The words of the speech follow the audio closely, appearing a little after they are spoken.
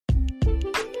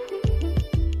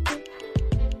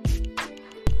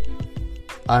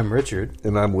I'm Richard.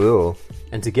 And I'm Will.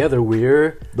 And together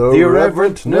we're The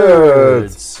Irreverent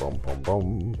Nerds. Bum, bum,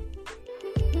 bum.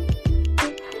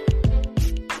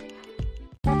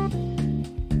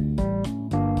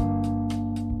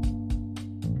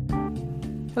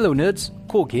 Hello nerds,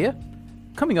 Korg here.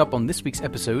 Coming up on this week's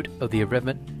episode of the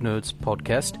Irreverent Nerds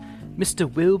podcast,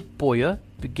 Mr. Will Boyer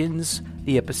begins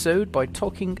the episode by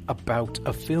talking about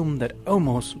a film that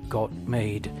almost got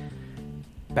made.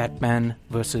 Batman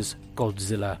vs.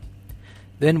 Godzilla.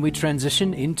 Then we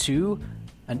transition into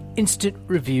an instant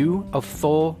review of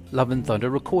Thor Love and Thunder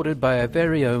recorded by our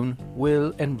very own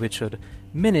Will and Richard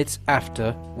minutes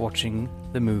after watching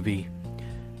the movie.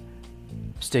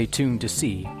 Stay tuned to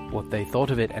see what they thought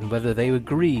of it and whether they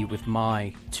agree with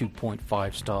my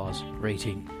 2.5 stars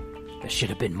rating. There should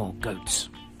have been more goats.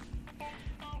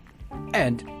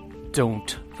 And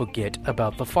don't forget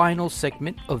about the final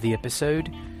segment of the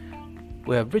episode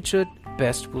where Richard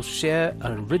Best will share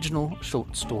an original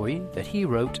short story that he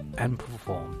wrote and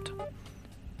performed.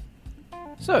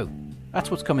 So,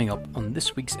 that's what's coming up on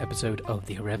this week's episode of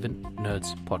the Irreverent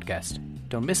Nerds podcast.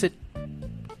 Don't miss it.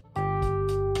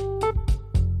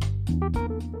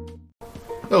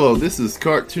 Hello, this is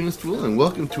Cartoonist Will, and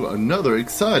welcome to another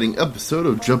exciting episode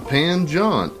of Japan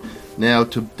Jaunt. Now,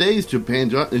 today's Japan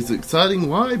Jaunt is exciting.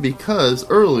 Why? Because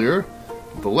earlier,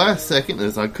 the last second,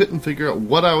 as I couldn't figure out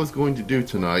what I was going to do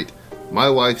tonight, my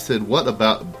wife said, what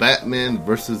about Batman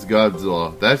vs.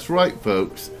 Godzilla? That's right,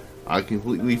 folks. I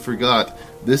completely forgot.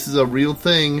 This is a real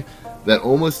thing that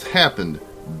almost happened.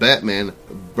 Batman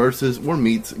versus or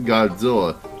meets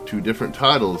Godzilla. Two different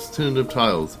titles, tentative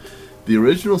titles. The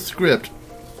original script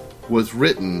was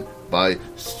written by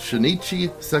Shinichi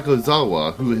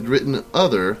Sekizawa, who had written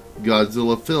other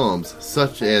Godzilla films,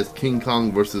 such as King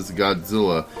Kong vs.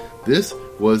 Godzilla. This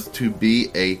was to be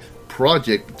a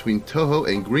project between Toho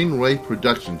and Greenway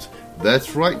Productions.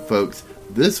 That's right, folks.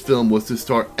 This film was to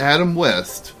star Adam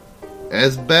West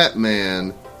as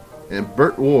Batman and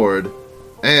Burt Ward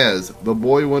as the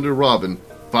Boy Wonder Robin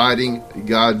fighting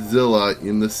Godzilla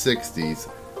in the 60s.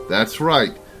 That's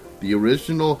right. The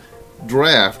original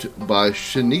draft by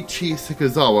Shinichi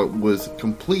Sekizawa was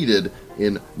completed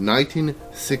in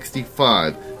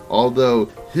 1965. Although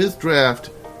his draft,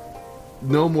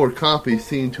 no more copies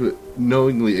seem to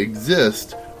knowingly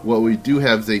exist, what we do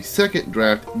have is a second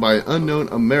draft by an unknown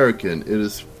American. It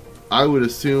is, I would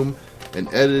assume, an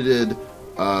edited,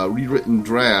 rewritten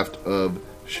draft of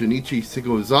Shinichi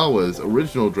Sekizawa's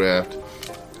original draft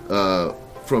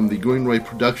from the Greenway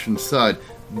Productions side.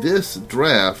 This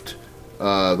draft,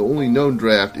 the only known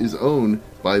draft, is owned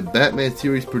by Batman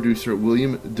series producer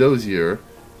William Dozier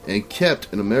and kept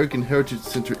at an American Heritage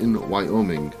Center in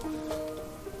Wyoming.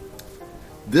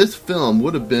 This film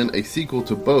would have been a sequel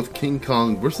to both King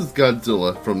Kong vs.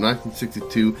 Godzilla from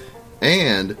 1962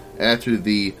 and, after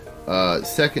the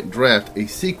second draft, a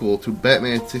sequel to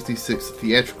Batman 66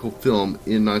 theatrical film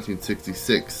in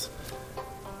 1966.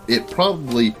 It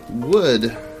probably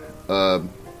would...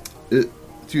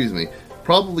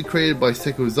 probably created by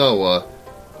Sekizawa,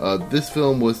 this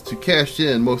film was to cash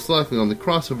in, most likely, on the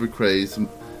crossover craze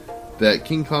that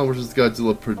King Kong vs.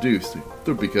 Godzilla produced,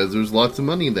 because there's lots of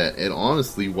money in that, and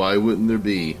honestly, why wouldn't there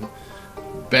be?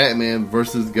 Batman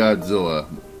vs. Godzilla.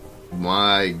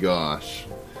 My gosh.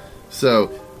 So,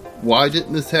 why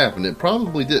didn't this happen? It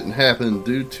probably didn't happen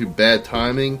due to bad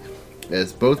timing,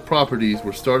 as both properties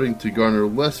were starting to garner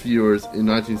less viewers in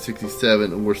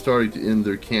 1967 and were starting to end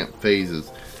their camp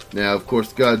phases. Now, of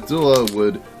course, Godzilla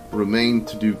would remain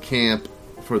to do camp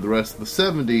for the rest of the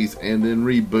 70s and then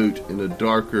reboot in a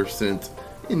darker sense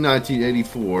in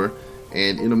 1984,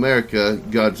 and in America,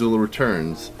 Godzilla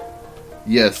Returns.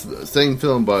 Yes, same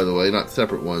film, by the way, not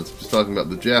separate ones. Just talking about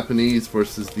the Japanese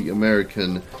versus the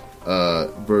American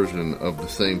version of the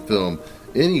same film.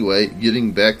 Anyway,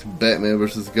 getting back to Batman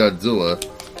vs. Godzilla,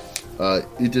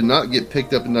 it did not get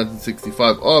picked up in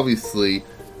 1965, obviously,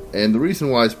 and the reason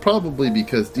why is probably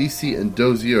because DC and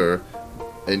Dozier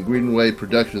and Greenway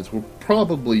Productions were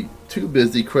probably too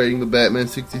busy creating the Batman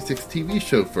 66 TV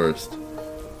show first.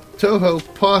 Toho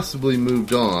possibly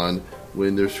moved on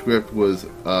when their script was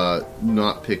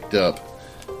not picked up.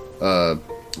 The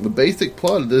basic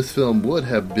plot of this film would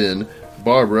have been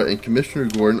Barbara and Commissioner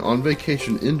Gordon on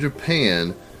vacation in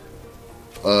Japan,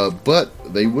 but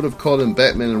they would have called him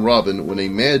Batman and Robin when a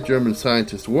mad German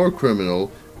scientist war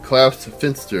criminal, Klaus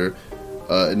Finster,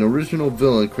 an original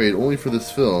villain created only for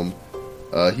this film.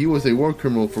 He was a war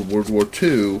criminal for World War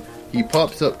II. He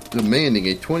pops up demanding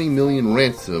a 20 million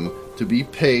ransom to be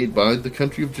paid by the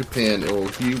country of Japan, or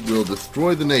he will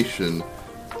destroy the nation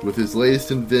with his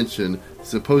latest invention,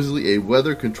 supposedly a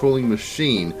weather-controlling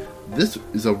machine. This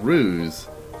is a ruse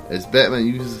as Batman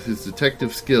uses his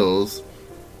detective skills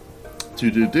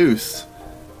to deduce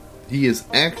he is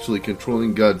actually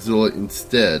controlling Godzilla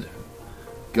instead.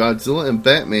 Godzilla and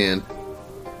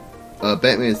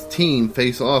Batman's team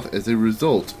face off as a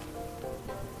result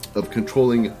of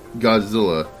controlling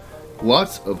Godzilla.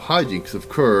 Lots of hijinks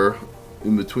occur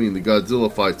in between the Godzilla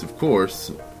fights, of course,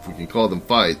 if we can call them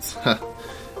fights.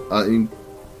 I'm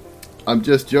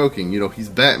just joking, he's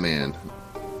Batman.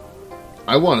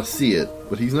 I want to see it,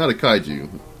 but he's not a kaiju.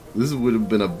 This would have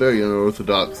been a very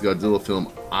unorthodox Godzilla film.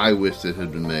 I wish it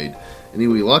had been made.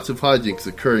 Anyway, lots of hijinks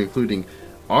occur, including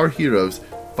our heroes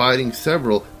fighting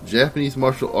several Japanese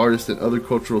martial artists and other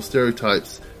cultural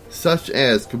stereotypes, such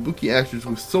as kabuki actors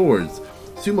with swords,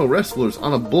 sumo wrestlers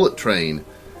on a bullet train.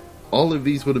 All of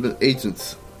these would have been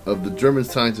agents of the German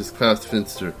scientist Klaus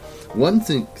Finster. One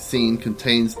scene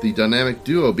contains the dynamic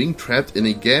duo being trapped in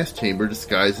a gas chamber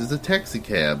disguised as a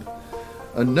taxicab.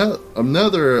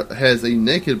 Another has a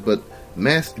naked but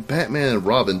masked Batman and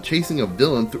Robin chasing a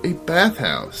villain through a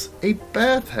bathhouse. A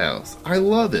bathhouse. I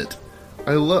love it.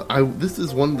 This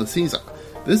is one of the scenes.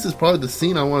 This is probably the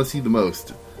scene I want to see the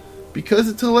most because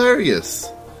it's hilarious.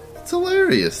 It's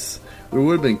hilarious. There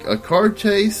would have been a car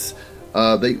chase.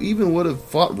 They even would have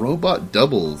fought robot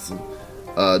doubles.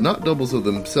 Not doubles of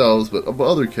themselves, but of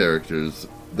other characters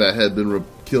that had been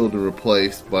killed and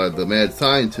replaced by the mad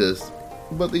scientist.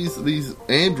 But these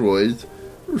androids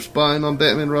were spying on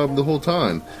Batman and Robin the whole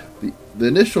time. The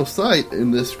initial sight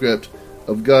in this script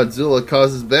of Godzilla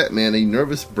causes Batman a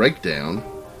nervous breakdown,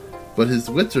 but his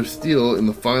wits are still in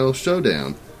the final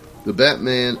showdown. The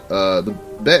Batman's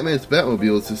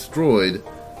Batmobile is destroyed,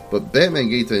 but Batman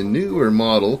gains a newer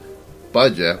model by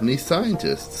Japanese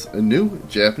scientists, a new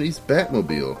Japanese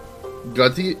Batmobile.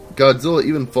 Godzilla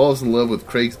even falls in love with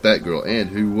Craig's Batgirl, and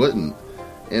who wouldn't,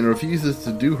 and refuses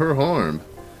to do her harm.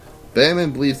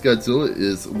 Batman believes Godzilla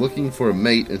is looking for a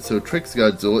mate, and so tricks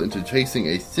Godzilla into chasing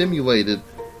a simulated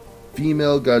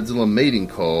female Godzilla mating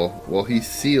call while he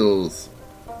seals...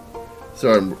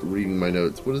 Sorry, I'm reading my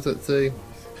notes. What does that say?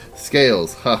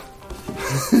 Scales. Ha!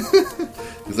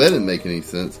 Because that didn't make any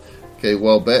sense. Okay,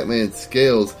 while Batman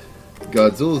scales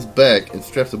Godzilla's back and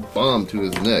straps a bomb to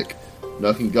his neck,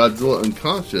 knocking Godzilla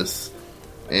unconscious,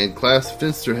 and Klaus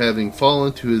Finster having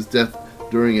fallen to his death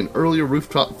during an earlier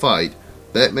rooftop fight,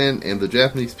 Batman and the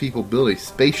Japanese people build a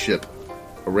spaceship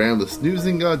around the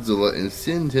snoozing Godzilla and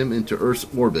send him into Earth's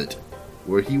orbit,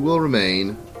 where he will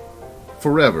remain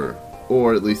forever,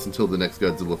 or at least until the next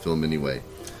Godzilla film anyway.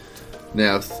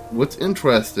 Now, what's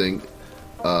interesting,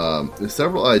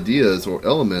 several ideas or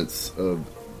elements of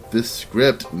this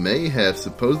script may have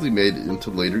supposedly made it into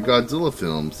later Godzilla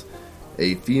films.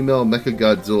 A female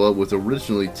Mechagodzilla was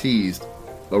originally teased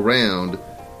around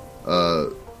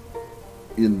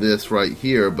in this right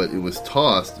here, but it was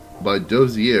tossed by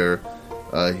Dozier.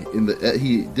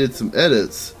 He did some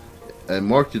edits and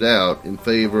marked it out in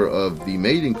favor of the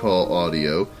mating call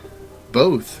audio.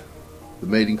 Both the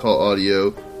mating call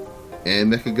audio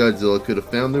and Mechagodzilla could have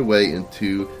found their way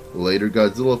into later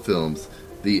Godzilla films.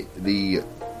 The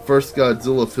first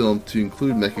Godzilla film to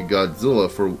include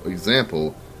Mechagodzilla, for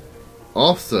example.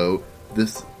 Also,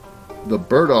 the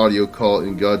bird audio call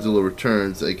in Godzilla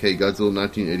Returns, aka Godzilla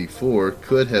 1984,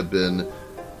 could have been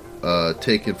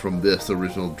taken from this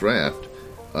original draft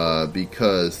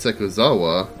because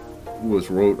Sekizawa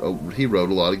wrote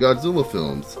a lot of Godzilla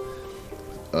films.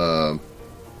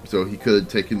 So he could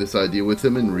have taken this idea with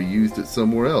him and reused it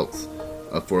somewhere else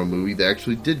for a movie that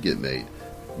actually did get made.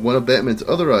 One of Batman's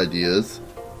other ideas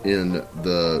in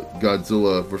the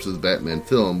Godzilla vs. Batman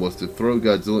film was to throw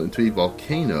Godzilla into a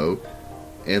volcano,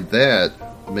 and that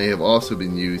may have also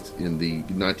been used in the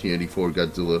 1984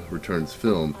 Godzilla Returns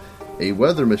film. A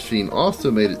weather machine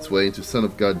also made its way into Son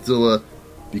of Godzilla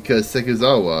because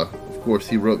Sekizawa, of course,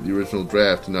 he wrote the original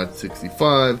draft in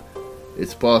 1965.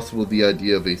 It's possible the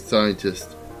idea of a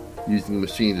scientist using a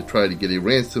machine to try to get a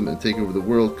ransom and take over the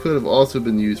world could have also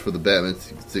been used for the Batman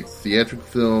 66 theatrical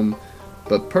film,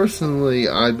 but personally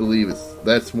I believe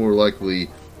that's more likely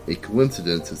a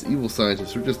coincidence, as evil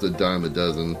scientists are just a dime a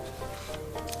dozen.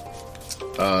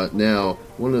 Now,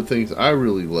 one of the things I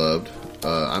really loved,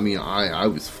 I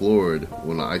was floored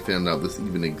when I found out this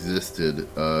even existed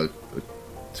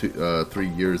 3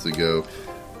 years ago,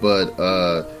 but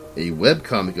a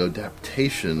webcomic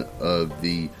adaptation of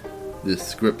this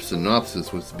script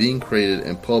synopsis was being created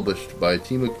and published by a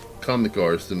team of comic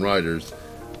artists and writers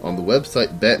on the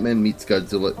website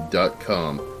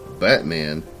BatmanMeetsGodzilla.com.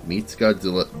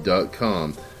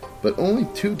 BatmanMeetsGodzilla.com. But only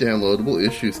 2 downloadable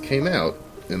issues came out,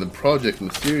 and the project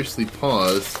mysteriously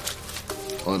paused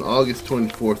on August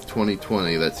 24th,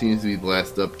 2020. That seems to be the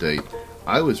last update.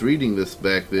 I was reading this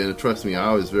back then, and trust me,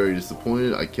 I was very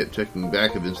disappointed. I kept checking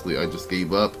back. Eventually, I just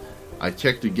gave up. I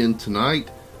checked again tonight,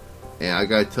 and I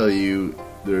gotta tell you,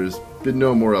 there's been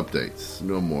no more updates.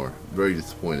 No more. Very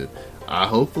disappointed.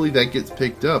 Hopefully that gets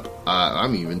picked up.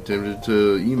 I'm even tempted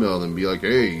to email them and be like,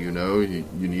 hey, you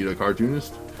need a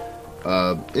cartoonist?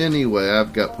 Anyway,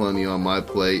 I've got plenty on my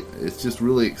plate. It's just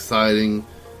really exciting.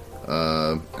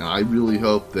 And I really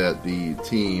hope that the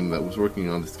team that was working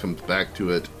on this comes back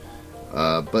to it.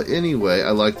 But anyway,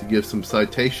 I'd like to give some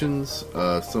citations.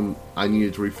 I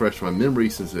needed to refresh my memory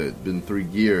since it had been 3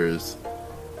 years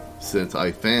since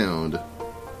I found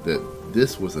that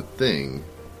this was a thing.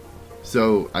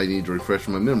 So I need to refresh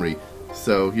my memory.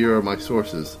 So here are my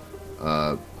sources.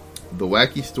 The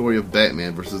Wacky Story of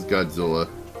Batman vs. Godzilla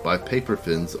by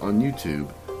Paperfins on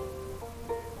YouTube.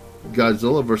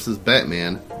 Godzilla vs.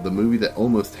 Batman, the movie that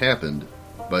almost happened,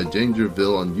 by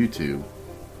Dangerville on YouTube.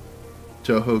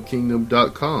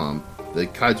 TohoKingdom.com, the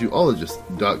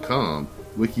Kaijuologist.com,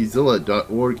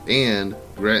 Wikizilla.org, and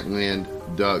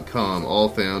Grantland.com, all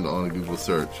found on a Google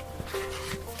search.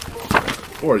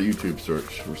 Or a YouTube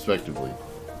search, respectively.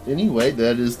 Anyway,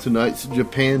 that is tonight's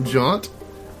Japan Jaunt.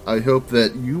 I hope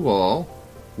that you all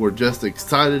were just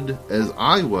excited as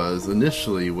I was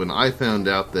initially when I found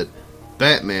out that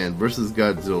Batman vs.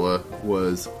 Godzilla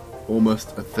was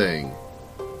almost a thing.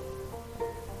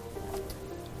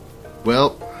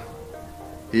 Well,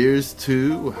 here's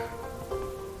to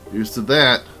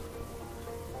that,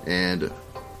 and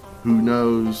who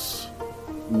knows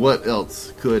what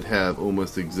else could have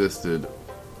almost existed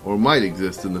or might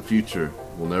exist in the future.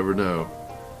 We'll never know.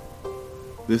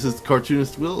 This is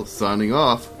Cartoonist Will signing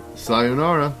off.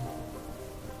 Sayonara.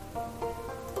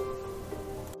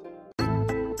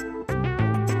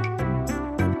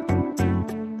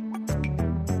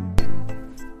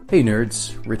 Hey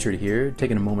nerds, Richard here,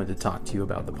 taking a moment to talk to you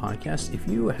about the podcast. If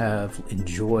you have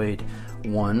enjoyed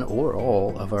one or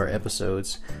all of our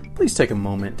episodes, please take a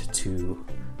moment to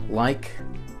like,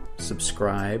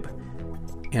 subscribe,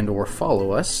 and or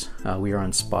follow us. We are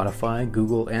on Spotify,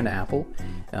 Google, and Apple.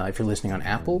 If you're listening on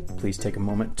Apple, please take a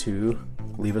moment to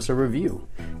leave us a review.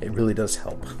 It really does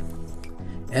help.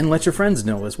 And let your friends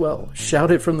know as well.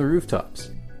 Shout it from the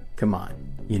rooftops. Come on,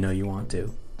 you know you want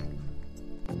to.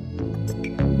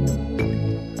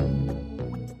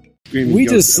 We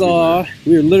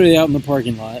were literally out in the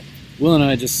parking lot. Will and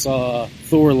I just saw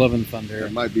Thor Love and Thunder.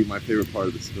 That might be my favorite part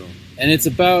of this film. And it's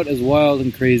about as wild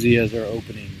and crazy as our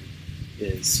opening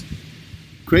is.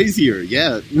 Crazier,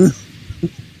 yeah.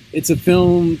 It's a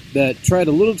film that tried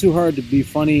a little too hard to be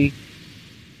funny.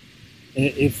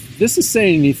 If this is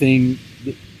saying anything,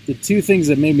 the two things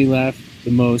that made me laugh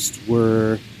the most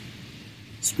were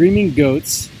screaming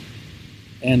goats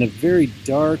and a very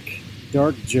dark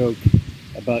joke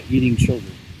about eating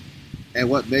children. And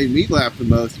what made me laugh the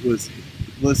most was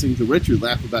listening to Richard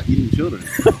laugh about eating children.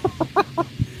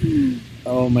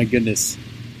 Oh my goodness.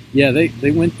 Yeah,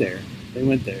 they went there. They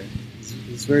went there.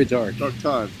 It's very dark. Dark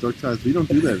times. We don't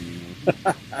do that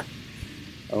anymore.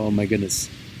 Oh my goodness.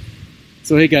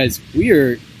 So hey guys, we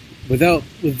are, with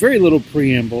very little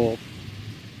preamble,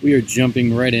 we are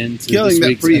jumping right into this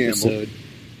week's episode.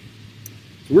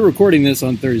 So we're recording this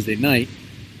on Thursday night,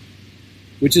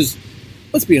 which is,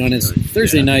 let's be honest,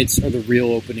 Thursday nights are the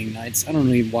real opening nights. I don't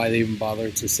know why they even bother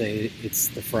to say it's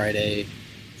the Friday.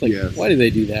 It's like, why do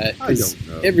they do that? Because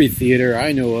every theater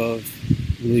I know of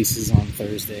releases on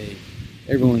Thursday.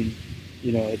 Everyone,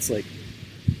 it's like,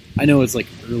 I know it's like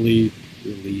early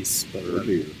release, but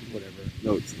whatever.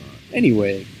 No, it's not.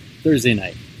 Anyway, Thursday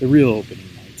night, the real opening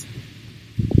night.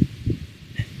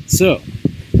 So,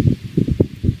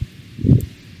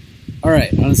 all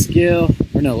right, on a scale,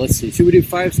 or no, let's see. Should we do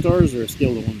 5 stars or a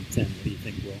scale of 1 to 10? What do you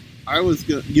think, Will? I was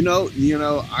gonna,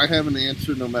 I have an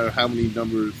answer no matter how many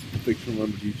fictional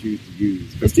numbers you choose to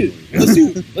use.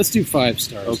 Let's do 5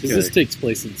 stars because this takes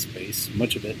place in space.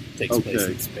 Much of it takes place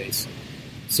in space.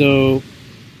 So,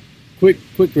 quick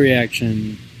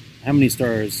reaction. How many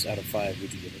stars out of 5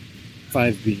 would you give it?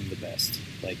 5 being the best.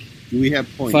 Like, do we have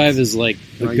points? 5 is like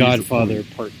The Godfather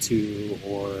Part 2,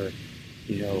 or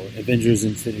Avengers: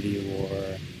 Infinity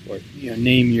War, or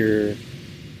name your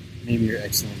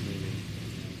excellent movie.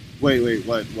 Wait,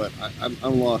 what?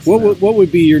 I'm lost. What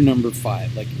would be your number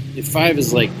 5? Like, if 5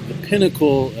 is like the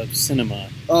pinnacle of cinema.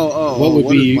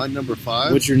 What is my number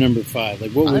 5? What's your number 5? Like,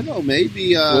 I don't know.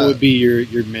 Maybe. What would be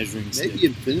your measuring stick? Maybe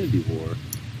Infinity War.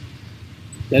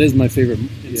 That is my favorite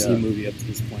MCU movie up to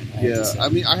this point.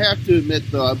 I have to admit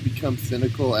though, I've become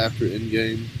cynical after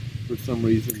Endgame for some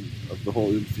reason of the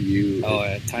whole MCU.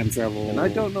 Oh, time travel, and I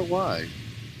don't know why.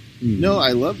 No,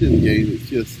 I loved Endgame. It's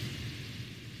just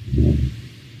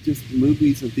just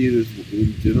movies and theaters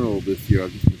in general this year,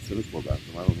 I've just been cynical about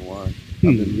them. I don't know why. I've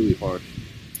been really harsh.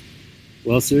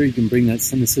 Well, sir, you can bring that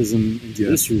cynicism into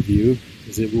this review,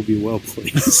 because it will be well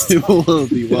placed. It will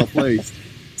be well placed.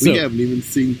 We haven't even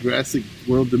seen Jurassic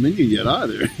World Dominion yet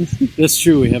either. That's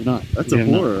true, we have not. That's a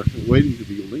horror waiting to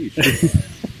be unleashed.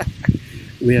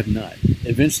 We have not.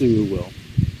 Eventually we will.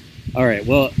 All right,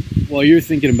 well, while you're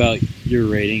thinking about your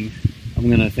rating, I'm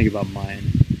going to think about mine.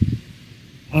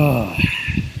 Well,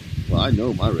 I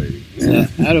know my rating.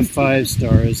 Out of 5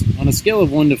 stars, on a scale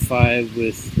of 1 to 5,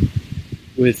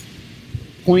 with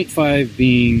 0.5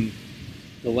 being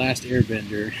The Last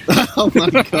Airbender. Oh my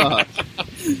god!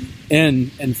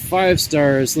 and 5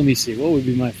 stars. Let me see. What would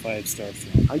be my 5-star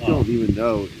film? I don't even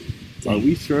know. Are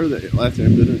we sure that Last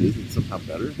Airbender isn't somehow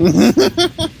better?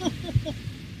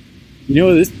 You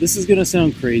know, this is going to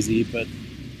sound crazy, but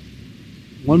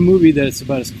one movie that is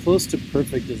about as close to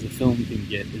perfect as a film can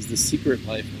get is The Secret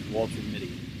Life of Walter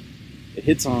Mitty. It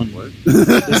hits on what?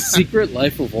 The Secret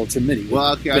Life of Walter Mitty.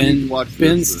 Well, okay, I need to watch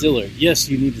Ben this. Stiller. Yes,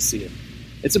 you need to see it.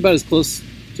 It's about as close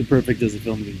to perfect as a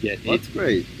film can get. That's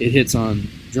great. It hits on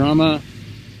drama,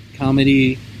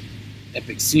 comedy,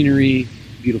 epic scenery,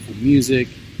 beautiful music,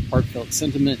 heartfelt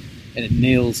sentiment, and it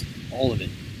nails all of it.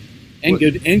 And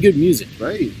good music.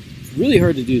 Right. It's really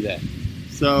hard to do that.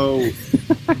 So,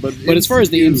 but as far as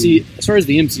the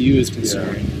MCU is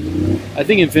concerned, I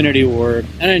think Infinity War,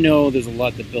 and I know there's a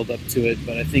lot that build up to it,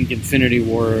 but I think Infinity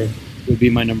War would be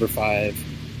my number 5.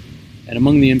 And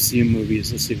among the MCU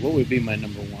movies, let's see, what would be my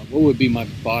number 1? What would be my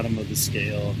bottom of the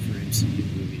scale for MCU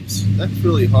movies? That's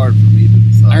really hard for me to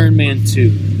decide. Iron Man 2.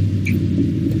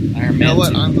 You know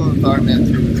what? I'm going with Iron Man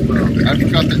 2 as well. I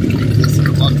forgot that movie existed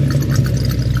a lot.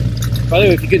 By the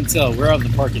way, if you couldn't tell, we're out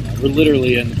in the parking lot. We're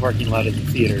literally in the parking lot of the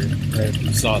theater right after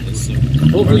you saw this. So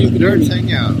hopefully you can nerds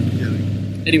hang out. I'm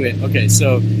kidding. Anyway, okay,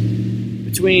 so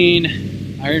between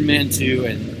Iron Man 2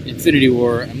 and Infinity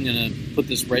War, I'm going to put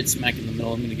this right smack in the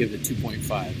middle. I'm going to give it a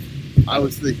 2.5. I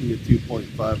was thinking a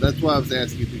 2.5. That's why I was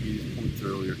asking if we could use points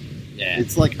earlier. Yeah.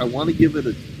 It's like I want to give it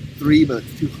a 3, but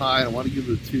it's too high. I want to give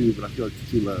it a 2, but I feel like it's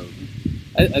too low.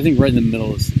 I think right in the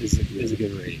middle is a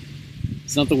good rating.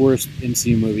 It's not the worst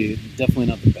MCU movie. Definitely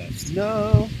not the best.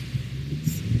 No.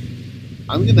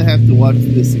 I'm going to have to watch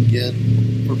this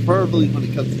again, preferably when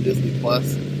it comes to Disney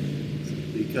Plus,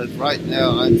 because right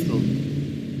now I'm still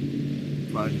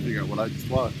trying to figure out what I just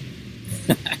watched.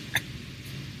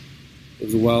 It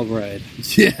was a wild ride.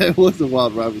 Yeah, it was a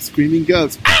wild ride with screaming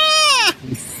goats. Ah!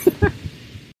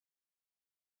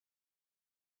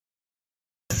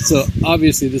 So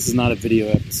obviously this is not a video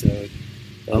episode.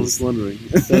 I was wondering.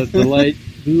 The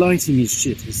lighting is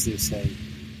shit, as they say.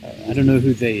 I don't know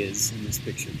who they is in this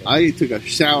picture. But I took a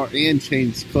shower and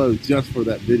changed clothes just for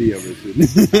that video, Richard.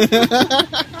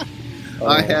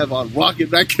 I have on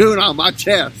Rocket Raccoon on my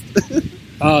chest.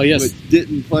 Oh, yes. Which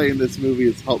didn't play in this movie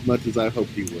as much as I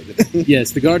hoped he would.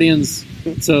 Yes, the Guardians.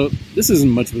 So this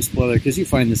isn't much of a spoiler because you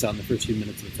find this out in the first few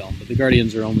minutes of the film, but the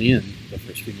Guardians are only in the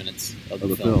first few minutes of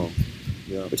the film.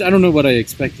 Yeah. Which I don't know what I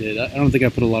expected. I don't think I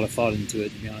put a lot of thought into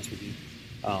it, to be honest with you.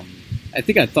 I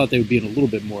think I thought they would be in a little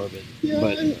bit more of it,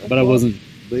 but I wasn't.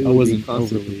 They I wasn't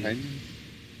overly.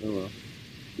 Oh well.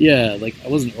 Yeah, like I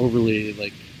wasn't overly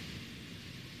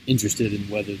interested in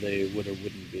whether they would or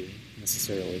wouldn't be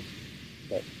necessarily.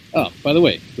 But by the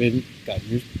way, we haven't gotten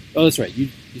yours. Oh, that's right. You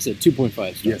said 2.5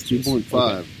 stars. Yes, 2.5.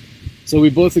 Okay. So we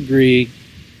both agree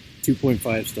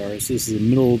 2.5 stars. This is a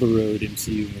middle of the road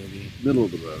MCU movie. Middle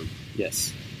of the road.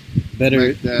 Yes. Better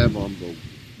on the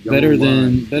better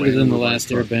than The Last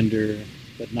Airbender,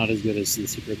 but not as good as The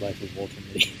Secret Life of Walter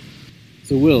Mitty.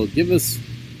 So Will, give us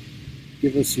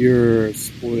your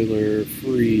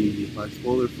spoiler-free. My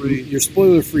spoiler-free? Your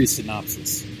spoiler-free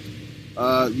synopsis.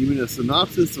 You mean a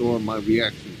synopsis or my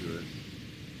reaction to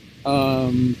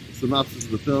it? Synopsis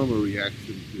of the film or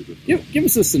reaction to the film? Give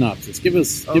us a synopsis. Give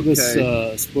us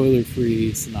a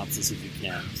spoiler-free synopsis if you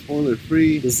can.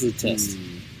 Spoiler-free? This is a test.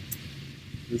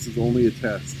 This is only a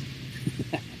test.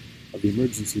 Of the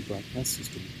emergency broadcast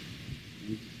system.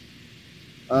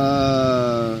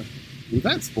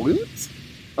 Without spoilers?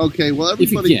 Okay, well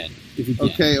everybody... If you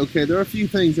can. Okay, there are a few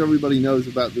things everybody knows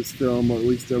about this film, or at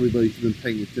least everybody's been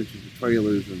paying attention to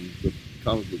trailers and the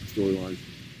comic book storylines.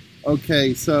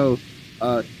 Okay, so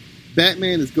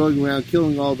Batman is going around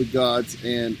killing all the gods,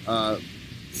 and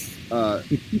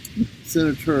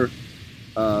Senator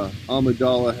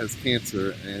Amidala has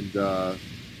cancer, and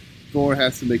Thor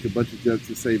has to make a bunch of jokes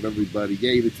to save everybody.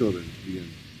 Yay, the children. The end.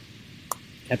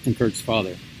 Captain Kirk's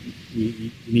father.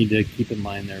 You need to keep in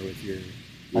mind there with your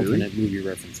alternate movie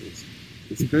references.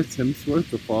 Is Chris Hemsworth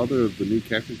the father of the new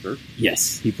Captain Kirk?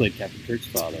 Yes, he played Captain Kirk's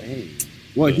father. Dang.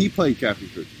 Well, he played Captain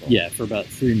Kirk Spock. Yeah, for about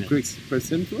 3 minutes. Chris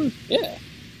Hemsworth? Yeah.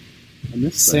 I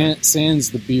missed that.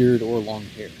 Sans the beard or long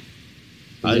hair.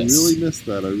 I really missed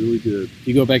that. I really did. If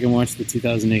you go back and watch the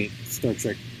 2008 Star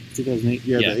Trek, 2008?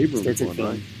 Yeah, the Abrams Star Trek one, film.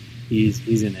 right?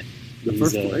 He's in it. The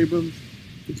first one, Abrams?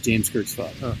 It's James Kirk's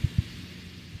father. Huh.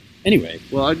 Anyway.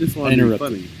 Well, I just wanted to be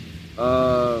funny.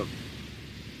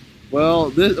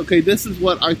 This is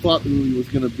what I thought the movie was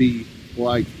going to be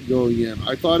like going in.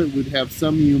 I thought it would have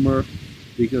some humor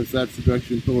because that's the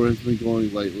direction Thor has been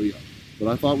going lately. But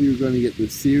I thought we were going to get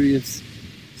this serious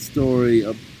story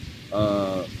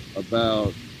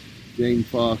about Jane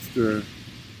Foster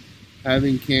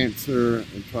having cancer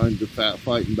and trying to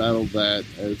fight and battle that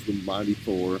as the mighty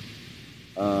Thor.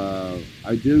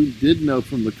 I did know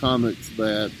from the comics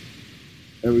that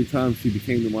every time she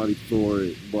became the mighty Thor,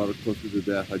 it brought her closer to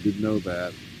death. I did know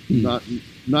that. Not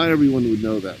everyone would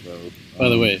know that, though. By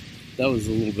the way, that was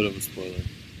a little bit of a spoiler.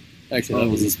 Actually,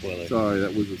 that was a spoiler. Sorry,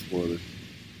 that was a spoiler.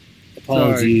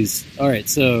 Apologies. Sorry. All right,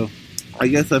 so... I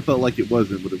guess I felt like it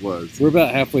wasn't, but it was. We're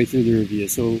about halfway through the review,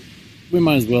 so we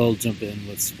might as well jump in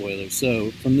with spoilers.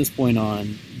 So, from this point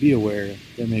on, be aware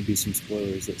there may be some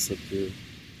spoilers that slip through.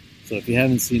 So, if you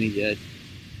haven't seen it yet,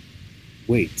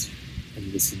 wait and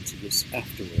listen to this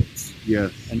afterwards.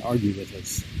 Yes. And argue with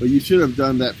us. But you should have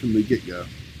done that from the get-go.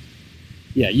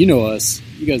 Yeah, you know us.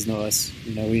 You guys know us.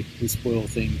 You know, we spoil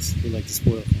things. We like to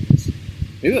spoil things.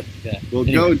 Maybe, yeah. We'll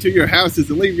go into your houses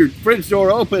and leave your fridge door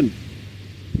open.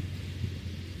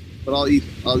 But I'll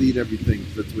eat everything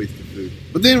that's wasted food.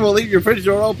 But then we'll leave your fridge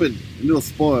door open and it'll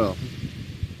spoil.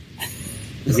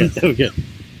 Okay.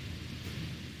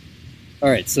 All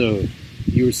right, so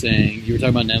you were talking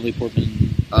about Natalie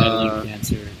Portman battling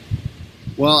cancer.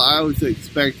 Well, I was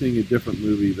expecting a different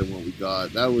movie than what we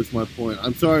got. That was my point.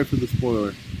 I'm sorry for the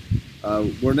spoiler.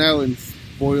 We're now in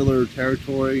spoiler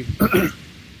territory.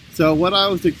 So what I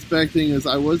was expecting is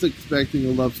I was expecting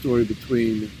a love story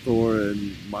between Thor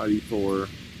and Mighty Thor,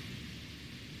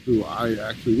 who I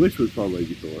actually wish was called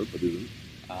Lady Thor, but isn't.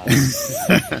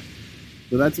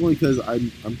 But that's only because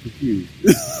I'm confused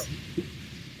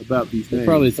about these names. They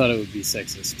probably thought it would be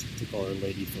sexist to call her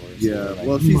Lady Thor. So yeah, like,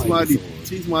 well,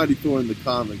 she's Mighty Thor in the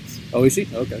comics. Oh, is she?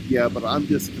 Okay. Yeah, but I'm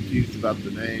just confused about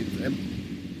the names, and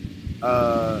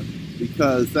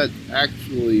because that's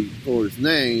actually Thor's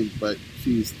name, but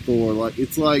she's Thor.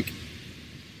 It's like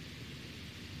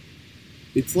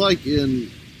in.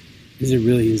 Is it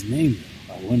really his name,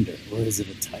 though? I wonder. Or is it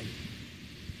a title?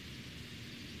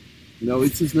 No,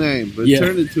 it's his name, but it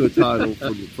turned into a title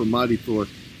for Mighty Thor.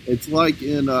 It's like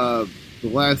in the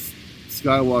last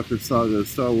Skywalker saga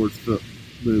Star Wars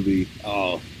movie,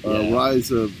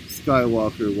 Rise of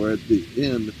Skywalker, where at the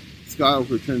end,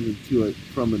 Skywalker turns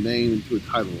from a name into a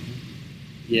title.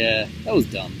 Yeah, that was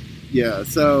dumb. Yeah,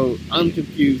 so I'm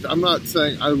confused. I'm not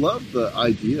saying I love the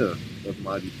idea of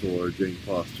Mighty Thor, Jane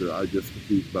Foster. I'm just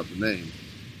confused about the name.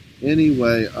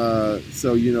 Anyway,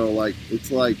 so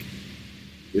it's like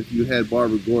if you had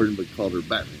Barbara Gordon but called her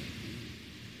Batman.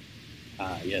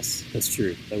 Yes, that's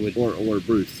true. That would or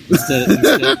Bruce instead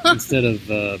of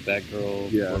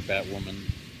Batgirl or Batwoman.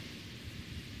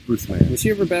 Bruce Wayne. Was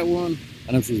she ever Batwoman?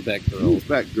 I know she was Batgirl. She was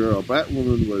Batgirl.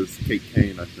 Batwoman was Kate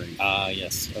Kane, I think.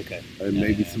 Yes. Okay. And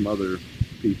maybe some other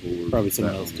people were probably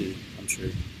someone else too. I'm sure.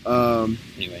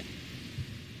 Anyway,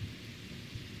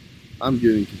 I'm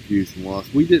getting confused and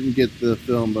lost. We didn't get the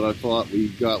film, but I thought we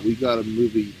got a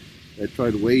movie that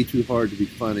tried way too hard to be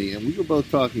funny, and we were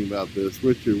both talking about this.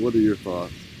 Richard, what are your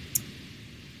thoughts?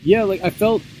 Yeah, I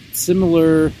felt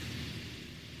similarly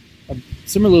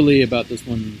about this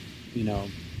one, to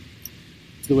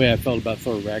the way I felt about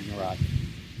Thor Ragnarok.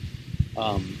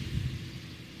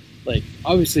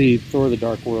 Obviously, Thor: The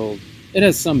Dark World, it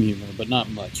has some humor, but not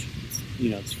much.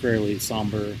 It's fairly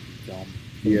somber film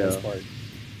for the most part.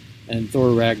 And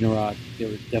Thor Ragnarok, they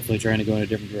were definitely trying to go in a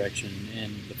different direction.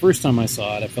 And the first time I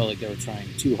saw it, I felt like they were trying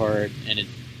too hard, and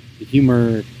the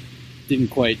humor didn't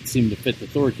quite seem to fit the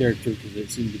Thor character because it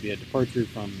seemed to be a departure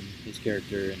from his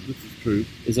character. And this is true.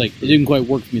 It's it didn't quite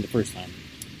work for me the first time.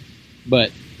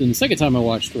 But then the second time I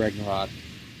watched Ragnarok,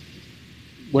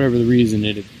 whatever the reason,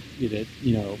 I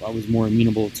was more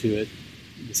amenable to it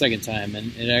the second time,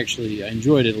 and I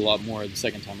enjoyed it a lot more the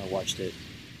second time I watched it,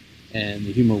 and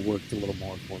the humor worked a little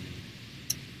more for me.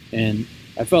 And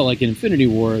I felt like in Infinity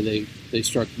War, they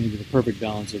struck maybe the perfect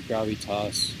balance of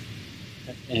gravitas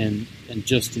and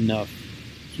just enough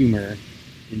humor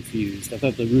infused. I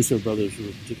thought the Russo brothers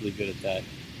were particularly good at that.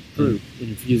 True. In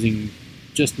infusing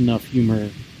just enough humor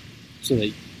so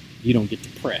that you don't get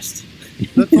depressed.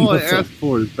 That's all I ask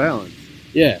for is balance.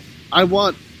 Yeah. I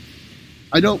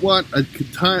don't want an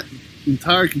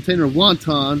entire container of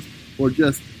wontons or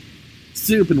just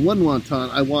soup and one wonton.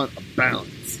 I want a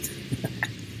balance.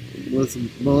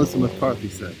 Melissa McCarthy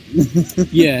said.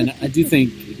 Yeah, and I do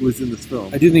think it was in this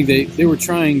film. I do think they were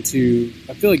trying to.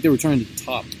 I feel like they were trying to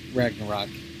top Ragnarok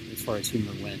as far as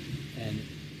humor went, and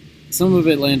some of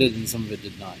it landed and some of it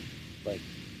did not. Like,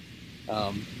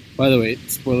 by the way,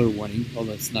 spoiler warning.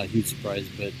 Although it's not a huge surprise,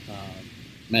 but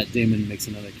Matt Damon makes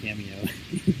another cameo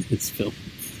in this film.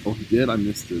 Oh, he did? I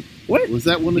missed it. What? Was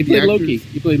that one of he the played actors? Loki.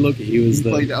 He played Loki. He was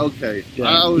okay.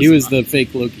 Yeah, he was the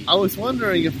fake Loki. I was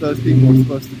wondering if those people were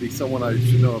supposed to be someone I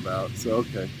should know about. So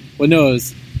okay. Well, no,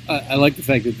 I like the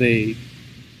fact that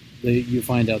you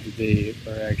find out that they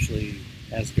are actually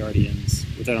Asgardians,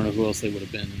 which I don't know who else they would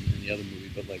have been in the other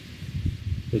movie, but like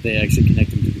that they actually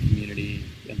connect them to the community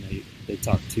and they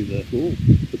talk to the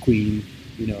queen.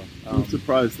 You know, I'm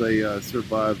surprised they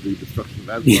survived the destruction of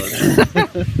Asgard.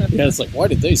 Yeah, it's like, why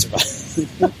did they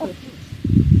survive?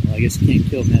 Well, I guess you can't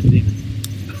kill Matt Damon.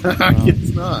 I guess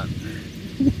not.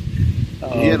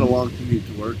 He had a long commute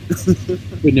to work.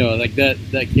 But no, like that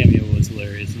cameo was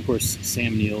hilarious. And of course,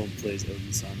 Sam Neill plays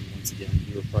Odin's son once again.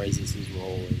 He reprises his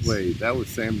role as... Wait, that was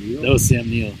Sam Neill? That was Sam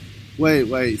Neill.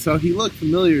 Wait. So he looked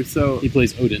familiar. So he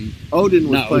plays Odin. Odin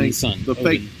was not playing Odin's son. The Odin.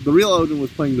 fake. The real Odin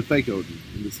was playing the fake Odin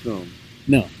in this film.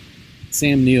 No,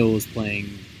 Sam Neill was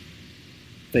playing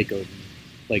fake Odin,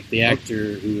 like the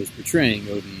actor who was portraying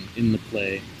Odin in the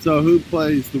play. So who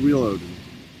plays the real Odin?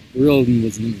 The real Odin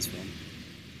wasn't in this film.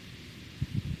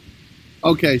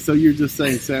 Okay, so you're just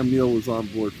saying Sam Neill was on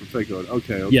board for fake Odin.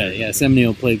 Okay. Yeah. Sam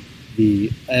Neill played the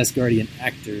Asgardian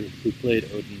actor who played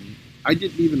Odin. I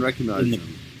didn't even recognize him.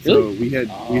 Really? So we had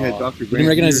Dr. Grant. You didn't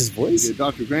recognize his voice? We had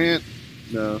Dr. Grant.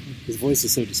 No. His voice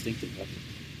is so distinctive,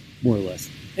 more or less.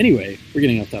 Anyway, we're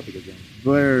getting off topic again.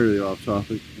 Very off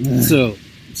topic. So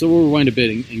we'll rewind a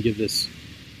bit and give this...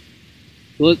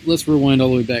 Let's rewind all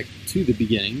the way back to the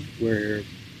beginning, where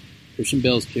Christian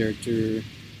Bale's character...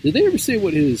 Did they ever say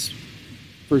what his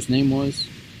first name was?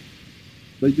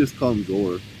 They just call him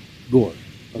Gore. Gore.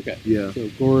 Okay. Yeah. So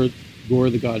Gore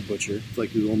the God Butcher. It's like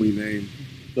his only name.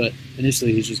 But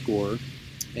initially he's just Gore.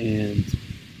 And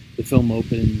the film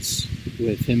opens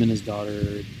with him and his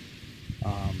daughter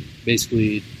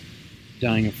basically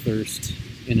dying of thirst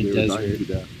in a desert.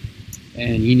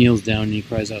 And he kneels down and he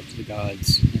cries out to the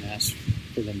gods and asks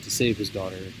for them to save his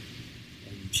daughter.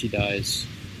 And she dies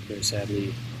very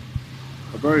sadly.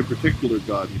 A very particular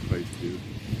god he prays to.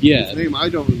 Yeah. His name I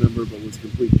don't remember, but was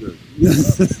complete jerk.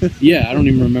 Yeah, I don't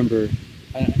even remember.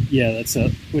 That's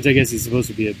which I guess is supposed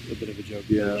to be a bit of a joke.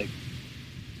 Yeah.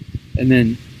 And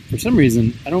then for some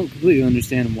reason, I don't completely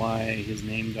understand why his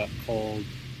name got called,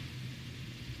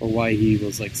 or why he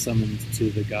was like summoned to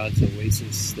the god's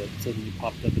oasis that suddenly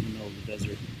popped up in the middle of the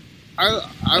desert. I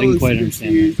didn't quite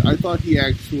understand that. I thought he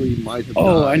actually might have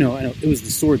died. I know. It was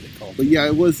the sword that called him. But yeah,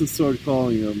 it was the sword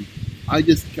calling him. I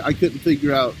couldn't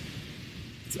figure out.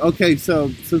 Okay, so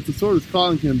since the sword was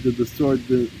calling him, did the sword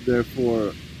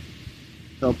therefore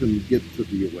help him get to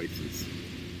the oasis?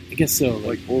 I guess so.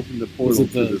 Like open the portal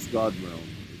to this god realm.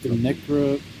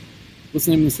 What's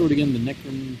the name of the sword again? The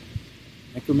Necromance?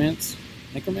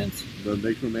 The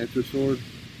necromancer sword?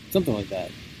 Something like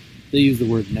that. They use the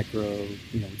word necro,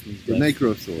 which means the death.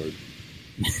 necro sword.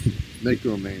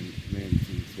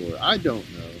 Necromancer sword. I don't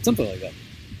know. Something like that.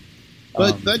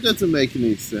 But that doesn't make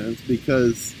any sense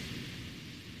because,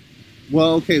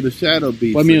 well, okay, the shadow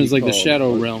beast. Well, I mean, it was like the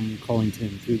shadow realm calling to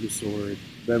him through the sword.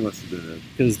 That must have been it.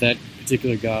 Because that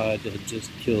particular god had just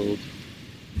killed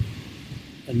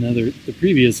the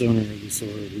previous owner of the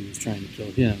sword who was trying to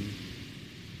kill him.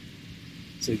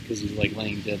 So, because he's like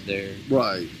laying dead there.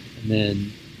 Right. And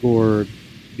then Gore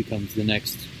becomes the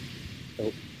next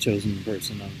chosen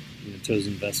person,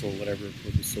 chosen vessel, whatever, for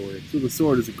the sword. So the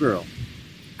sword is a girl.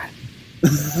 I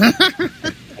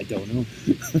don't know.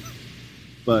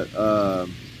 But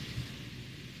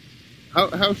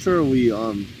how sure are we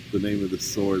on the name of the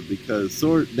sword? Because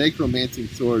necromancing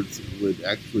swords would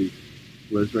actually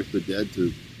resurrect the dead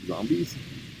to zombies.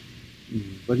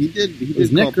 Mm-hmm. But he did. It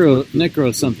was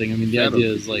necro something. I mean, the idea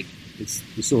is like it's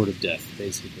the sword of death,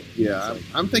 basically. Yeah,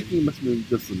 I'm thinking it must have been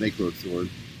just the necro sword.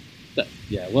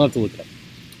 We'll have to look it up.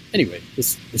 Anyway, the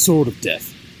sword of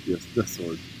death. Yes, death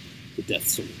sword. The death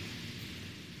sword.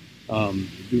 The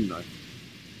doom knife.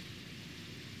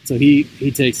 So he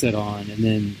takes that on,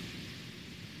 and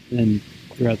then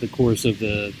throughout the course of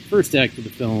the first act of the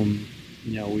film,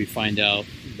 we find out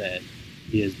that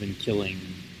he has been killing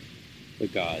the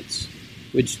gods.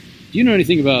 Which, do you know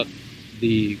anything about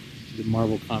the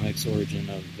Marvel Comics origin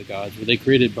of the gods? Were they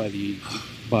created by the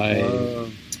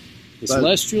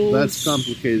Celestials? That's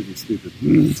complicated and stupid.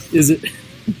 Is it?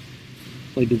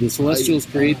 Like, did the Celestials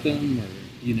create them, or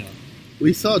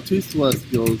We saw 2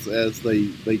 Celestials as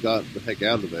they got the heck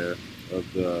out of there,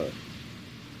 of the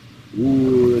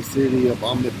city of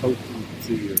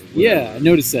omnipotency. Yeah, I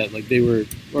noticed that. Like, they were,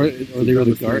 or they were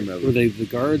the guard. Were they the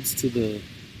guards to the?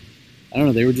 I don't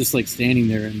know. They were just like standing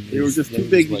there, and they were just too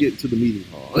big to get to the meeting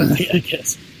hall. I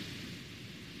guess.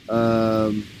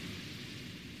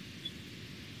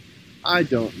 I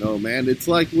don't know, man. It's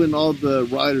like when all the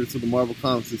writers of the Marvel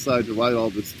Comics decided to write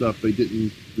all this stuff, they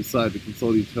didn't decide to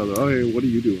consult each other. Oh, hey, what are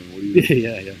you doing? What are you doing?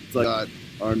 Yeah. It's like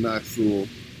our nice little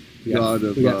we god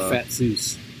of... We got Fat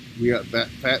Zeus. We got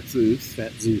Fat Zeus.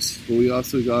 Fat Zeus. But we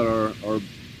also got our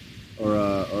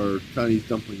Chinese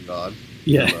dumpling god.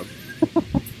 Yeah.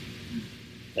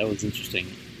 That was interesting.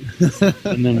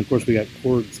 And then, of course, we got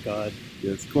Korg's god.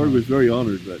 Yes, Korg was very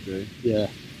honored that day. Yeah.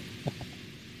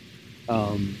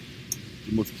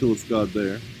 The most killest god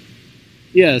there.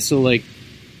 Yeah, so, like,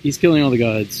 he's killing all the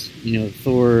gods.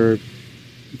 Thor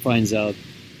finds out,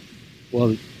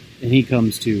 and he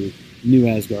comes to New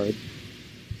Asgard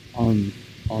on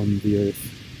the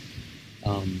Earth.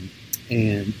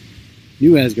 And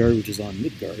New Asgard, which is on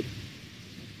Midgard,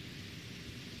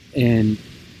 and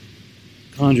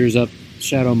conjures up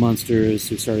shadow monsters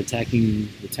who start attacking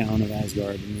the town of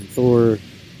Asgard. And then Thor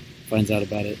finds out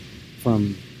about it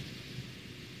from...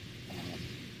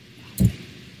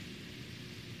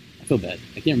 I feel bad.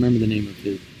 I can't remember the name of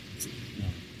it. No.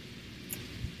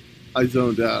 I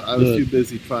zoned out. I was too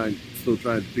busy still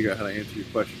trying to figure out how to answer your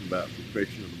question about the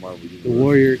creation of the Marvel Universe. The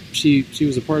warrior, she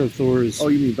was a part of Thor's... Oh,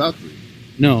 you mean Valkyrie?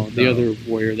 No, the other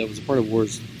warrior that was a part of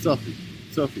War's... Sophie?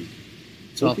 No.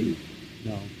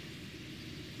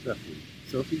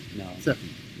 Sophie? No. Sephi.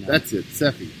 No. That's it,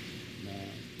 Sephi. No.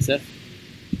 Seth?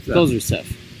 Those are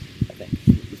Seth, I think.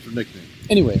 That's her nickname.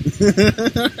 Anyway,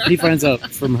 he finds out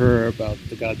from her about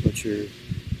the God Butcher,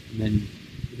 and then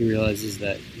he realizes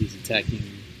that he's attacking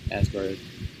Asgard.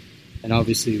 And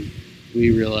obviously, we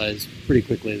realize pretty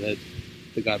quickly that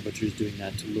the God Butcher is doing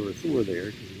that to lure Thor there,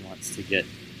 because he wants to get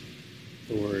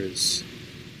Thor's...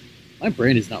 My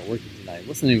brain is not working tonight.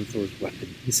 What's the name of Thor's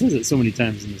weapon? He says it so many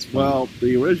times in this film. Well,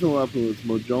 the original weapon was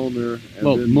Mjolnir, and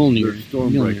then Mjolnir.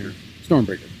 Stormbreaker.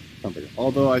 Stormbreaker.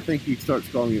 Although I think he starts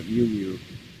calling it Mew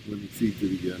when he sees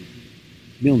it again.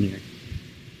 Mjolnir.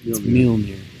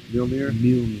 Mjolnir.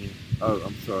 Oh,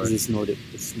 I'm sorry. It's Nordic.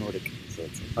 It's Nordic. So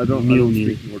it's I don't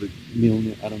speak Nordic.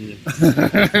 Mjolnir. I don't either.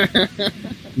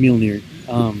 Mjolnir.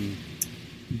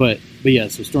 But yeah,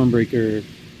 so Stormbreaker,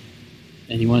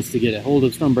 and he wants to get a hold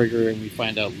of Stormbreaker, and we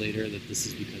find out later that this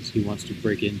is because he wants to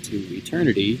break into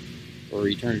Eternity, or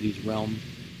Eternity's realm,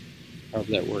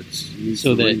 however that works,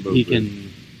 so that he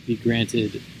can be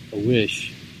granted a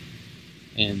wish.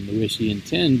 And the wish he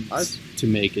intends to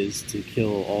make is to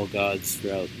kill all gods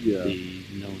throughout the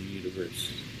known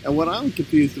universe. And what I'm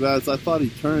confused about is I thought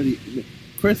Eternity...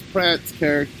 Chris Pratt's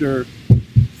character,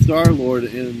 Star-Lord,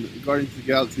 in Guardians of the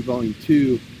Galaxy Volume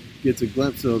 2, gets a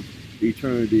glimpse of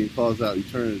Eternity and calls out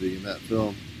Eternity in that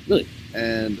film. Really?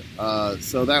 And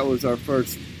so that was our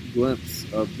first glimpse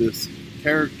of this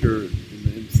character in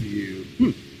the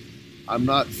MCU. I'm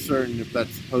not certain if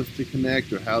that's supposed to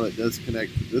connect or how that does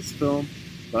connect to this film.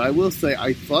 But I will say,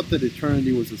 I thought that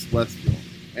Eternity was a Celestial.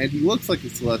 And he looks like a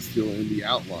Celestial in the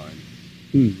outline.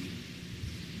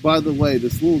 By the way,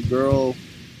 this little girl,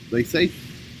 they say...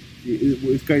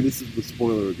 Okay, this is the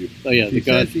spoiler review. Oh yeah, the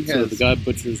God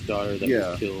Butcher's daughter that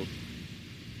was killed.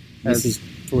 This is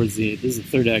the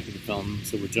third act of the film,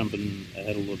 so we're jumping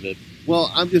ahead a little bit.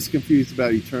 Well, I'm just confused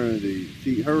about Eternity.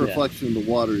 Her reflection in the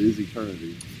water is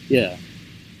Eternity. Yeah.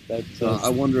 I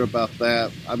wonder about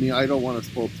that. I mean, I don't want to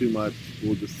spoil too much.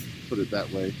 We'll just put it that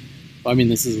way. I mean,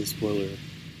 this is a spoiler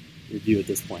review at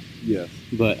this point. Yes.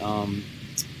 But,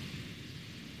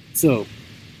 so,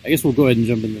 I guess we'll go ahead and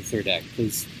jump into the third act,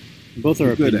 because both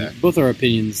our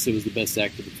opinions, it was the best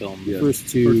act of the film. The first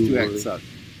two acts sucked.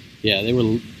 Yeah, they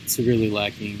were severely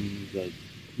lacking.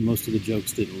 Most of the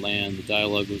jokes didn't land. The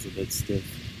dialogue was a bit stiff.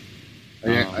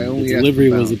 The delivery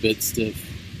was a bit stiff.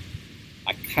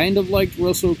 I kind of liked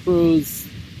Russell Crowe's,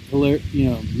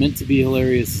 meant to be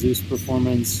hilarious Zeus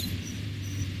performance.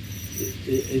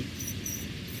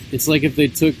 It's like if they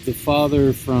took the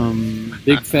father from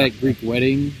Big Fat Greek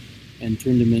Wedding and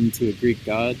turned him into a Greek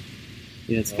god.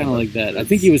 Yeah, it's kind of like that. I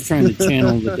think he was trying to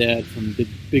channel the dad from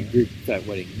Big Greek Fat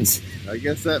Wedding. I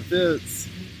guess that fits.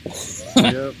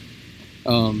 Yep.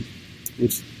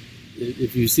 Which,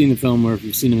 if you've seen the film or if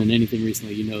you've seen him in anything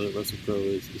recently, you know that Russell Crowe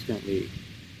is currently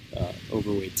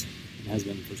overweight and has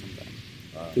been for some time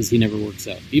because he never works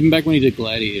out. Even back when he did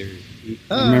Gladiator,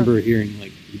 I remember hearing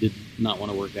like he did not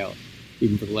want to work out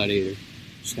even for Gladiator.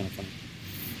 Which is kind of funny.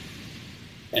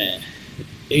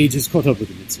 age has caught up with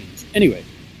him, it seems. Anyway,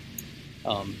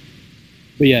 but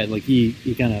yeah, like he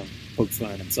kind of pokes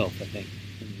fun at himself, I think,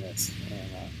 in this.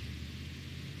 And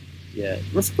yeah,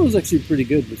 Russell Crowe's actually pretty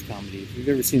good with comedy. If you've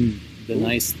ever seen The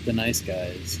Nice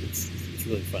Guys, it's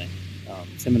really funny.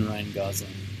 It's him and Ryan Gosling.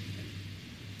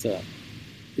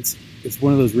 It's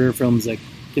one of those rare films that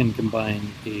can combine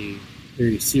a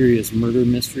very serious murder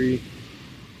mystery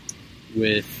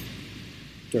with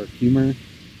dark humor,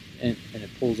 and it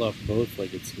pulls off both.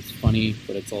 Like it's funny,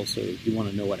 but it's also, you want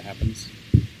to know what happens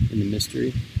in the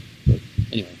mystery. But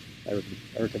anyway, I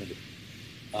recommend it.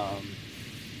 But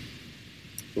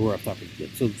we're off topic again.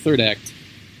 So the third act,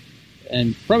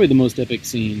 and probably the most epic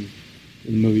scene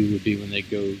in the movie would be when they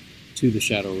go to the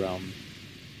Shadow Realm.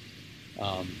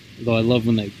 Though I love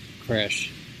when they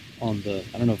crash on the,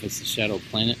 I don't know if it's the Shadow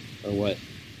Planet or what.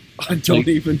 I don't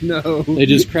even know. They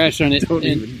just crashed on it,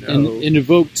 and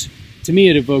evoked, to me,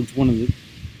 I think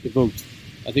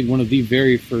one of the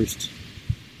very first,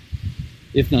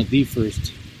 if not the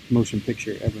first, motion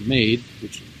picture ever made,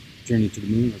 which is Journey to the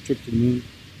Moon or Trip to the Moon.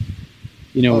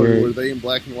 You know, where were they in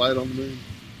black and white on the moon?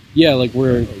 Yeah, like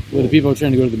where the people are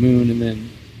trying to go to the moon, and then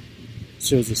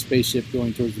shows a spaceship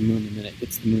going towards the moon, and then it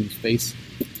hits the moon's face.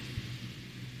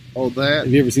 Oh, that!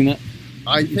 Have you ever seen that?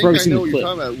 I think I know what you're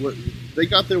talking about. They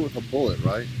got there with a bullet,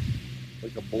 right?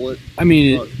 Like a bullet. I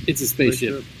mean, it's a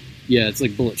spaceship. Yeah, it's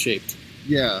like bullet shaped.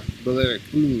 Yeah, but then a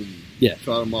plume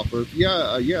shot them off Earth.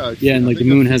 Yeah. Yeah, and like the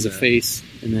moon has a face,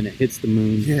 and then it hits the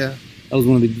moon. Yeah, that was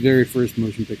one of the very first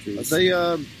motion pictures. They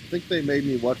think they made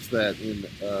me watch that in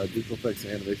digital effects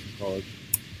and animation college.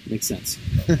 Makes sense.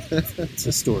 It's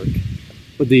historic.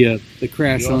 But the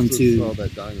crash onto saw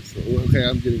that dinosaur. Okay,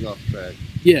 I'm getting off track.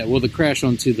 Yeah, well, the crash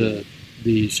onto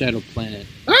the Shadow Planet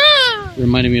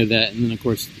reminded me of that, and then of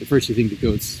course, at first you think the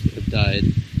goats have died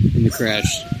in the crash,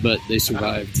 but they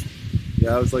survived.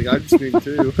 Yeah, I was like, I'd scream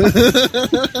too.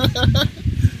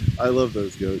 I love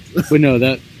those goats. But no,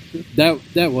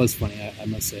 that was funny, I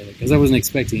must say, because I wasn't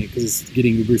expecting it, because it's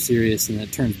getting uber serious, and then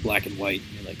it turns black and white,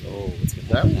 and you're like, oh, what's going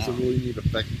to happen now? That was a really neat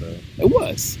effect, though. It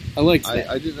was. I liked that.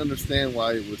 I didn't understand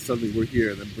why it was suddenly we're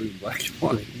here, and then boom, black and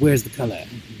white. Where's the color?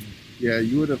 Yeah,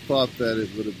 you would have thought that it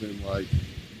would have been like,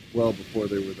 well, before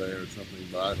they were there or something,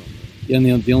 but I don't know. Yeah,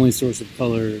 and the only source of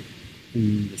color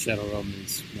in the Shadow Realm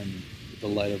is when the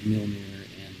light of Mjolnir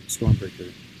and Stormbreaker,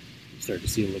 you start to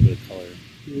see a little bit of color.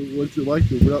 What's it like,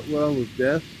 the realm of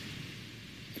death?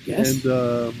 I guess. And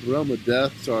the realm of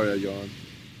death, sorry I yawned,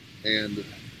 and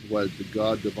what, the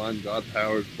divine God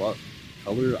powers brought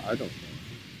color? I don't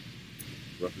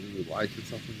know. Represented light or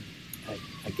something?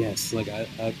 I guess. Like,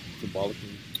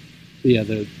 symbolically. But yeah,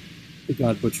 the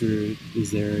God Butcher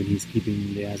is there, and he's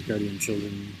keeping the Asgardian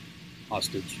children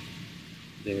hostage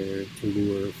there to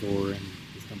lure Thor and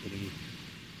his company,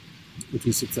 which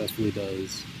he successfully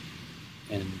does,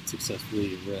 and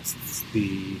successfully wrests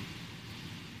the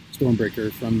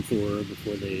Stormbreaker from Thor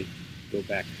before they go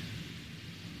back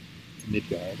to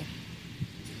Midgard.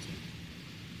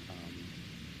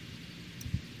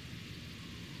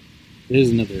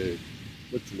 There's another.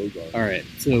 What's Logard? All right,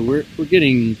 so we're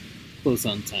getting close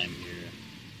on time here.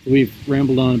 So we've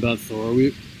rambled on about Thor.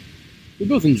 We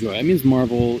both enjoy it. I mean, it's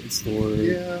Marvel, it's Thor.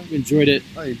 Yeah. We enjoyed it.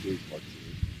 I enjoyed parts of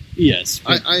it. Yes.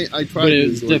 But, I tried to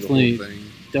enjoy the whole thing.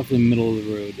 Definitely middle of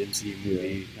the road MCU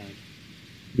movie. Kind of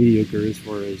mediocre as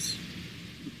far as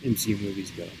MCU movies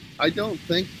go. I don't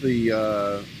think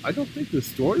the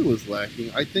story was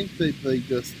lacking. I think they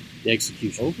just the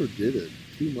execution overdid it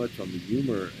too much on the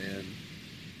humor, and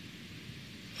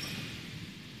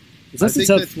that's the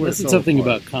tough thing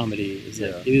about comedy is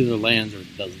that it either lands or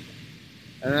it doesn't.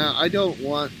 And I don't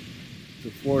want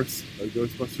to force a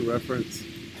Ghostbuster reference,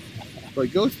 but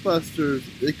Ghostbusters,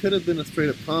 it could have been a straight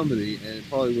up comedy, and it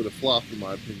probably would have flopped in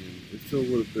my opinion. It still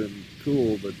would have been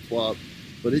cool, but flopped.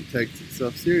 But it takes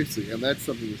itself seriously, and that's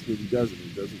something this movie doesn't.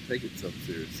 It doesn't take itself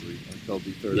seriously until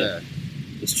the third act.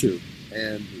 It's true.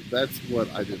 And that's what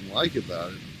I didn't like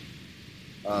about it.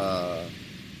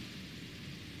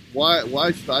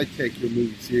 Why should I take your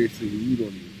movie seriously when you don't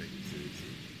even take it seriously?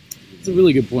 It's a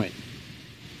really good point.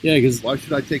 Yeah, because why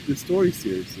should I take this story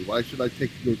seriously? Why should I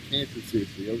take your cancer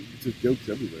seriously? It's just jokes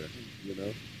everywhere, you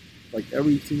know? Like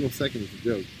every single second is a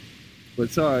joke. But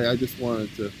sorry, I just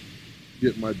wanted to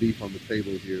get my beef on the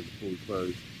table here before we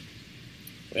close.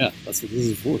 Yeah, that's what this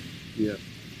is for. Yeah.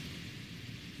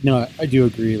 No, I do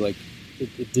agree. Like,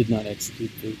 it did not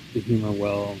execute the humor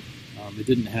well. It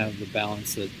didn't have the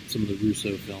balance that some of the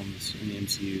Russo films in the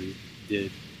MCU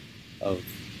did of,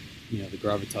 the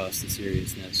gravitas, the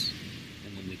seriousness,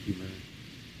 and then the humor.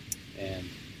 And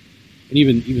And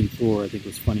even Thor, I think,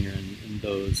 was funnier in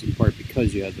those, in part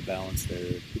because you had the balance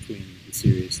there between the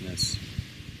seriousness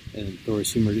and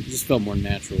Thor's humor. It just felt more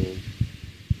natural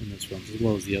in those films, as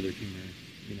well as the other humor.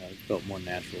 It felt more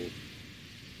natural.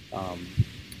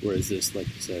 Whereas this,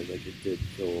 like you said, like it did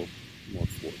feel more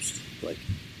forced. Like,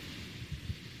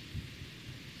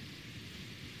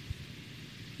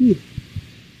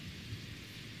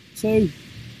 so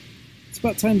it's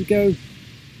about time to go.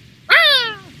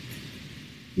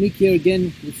 Mikio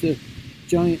again with the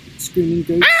giant screaming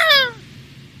ghost.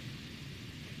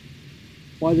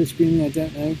 Why they're screaming, I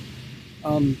don't know.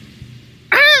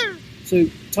 So,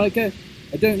 Taika,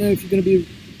 I don't know if you're going to be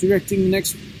directing the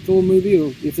next Thor movie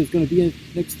or if there's going to be a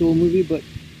next Thor movie, but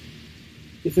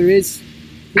if there is,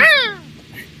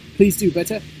 please do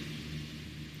better.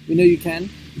 We know you can.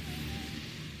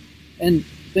 And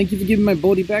thank you for giving my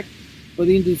body back by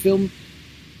the end of the film.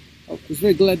 I was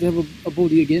very glad to have a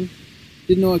body again.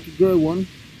 Didn't know I could grow one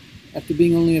after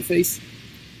being only a face.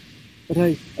 But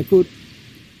hey, I could.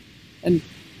 And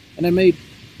I made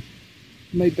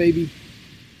baby.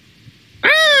 A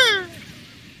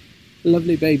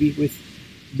lovely baby with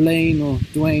Blaine or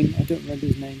Dwayne. I don't remember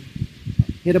his name.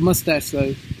 He had a mustache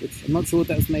though, which I'm not sure what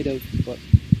that was made of, but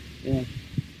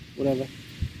whatever.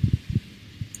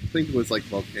 I think it was like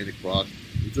volcanic rock.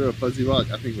 Is there a fuzzy rock?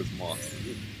 I think it was moss.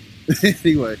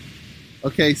 Anyway.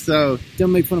 Okay, so...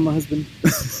 Don't make fun of my husband.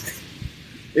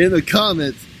 In the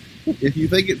comments, if you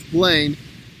think it's Blaine,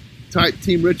 type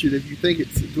Team Richard. If you think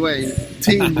it's Dwayne,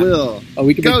 Team Will. Oh,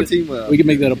 we can go Team Will. We can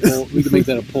make that a poll. We can make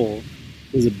that a poll.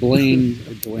 Was it Blaine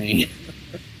or Dwayne?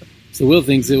 So Will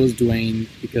thinks it was Dwayne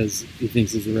because he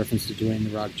thinks it's a reference to Dwayne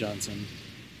The Rock Johnson,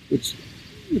 which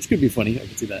could be funny. I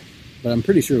could see that. But I'm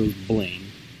pretty sure it was Blaine.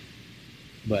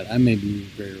 But I may be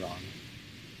very wrong.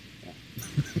 Yeah.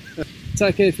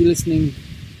 Taika, if you're listening,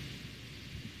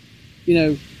 you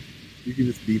can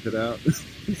just beep it out.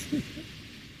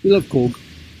 We love Korg.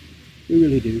 We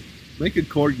really do. Make a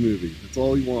Korg movie. That's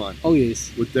all we want. Oh,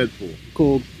 yes. With Deadpool.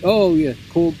 Korg. Oh, yeah.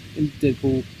 Korg and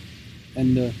Deadpool.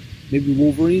 And maybe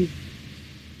Wolverine.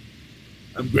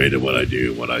 I'm great at what I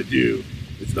do. What I do,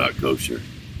 it's not kosher.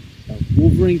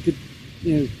 Wolverine could,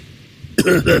 I'm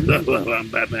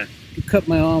Batman. Could cut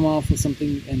my arm off or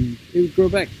something and it would grow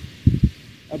back.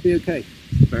 I'd be okay.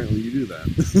 Apparently you do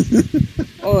that.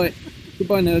 Alright.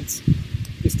 Goodbye, nerds.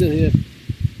 You're still here.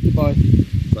 Goodbye.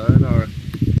 Sayonara.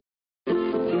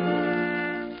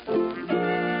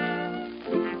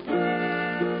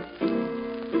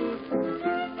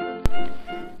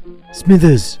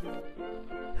 Smithers,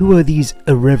 who are these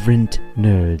irreverent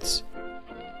nerds?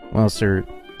 Well, sir,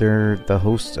 they're the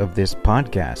hosts of this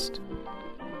podcast.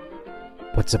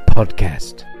 What's a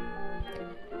podcast?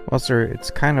 Well, sir,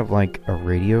 it's kind of like a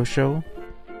radio show.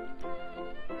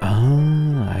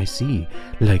 Ah, I see.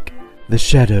 Like The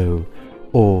Shadow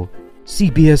or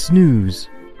CBS News.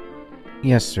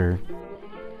 Yes, sir.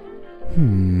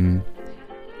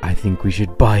 I think we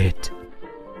should buy it.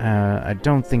 I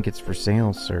don't think it's for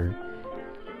sale, sir.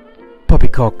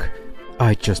 Poppycock,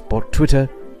 I just bought Twitter.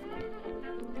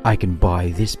 I can buy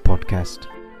this podcast.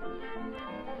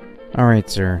 Alright,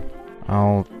 sir.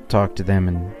 I'll talk to them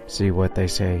and see what they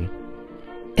say.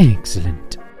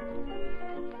 Excellent.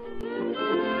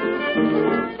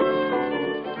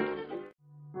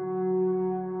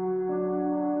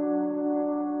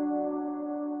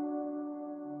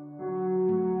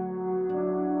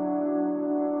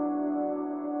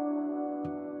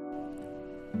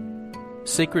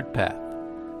 Sacred Path,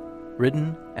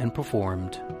 written and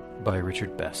performed by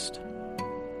Richard Best.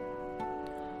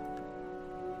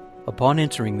 Upon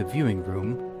entering the viewing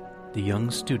room, the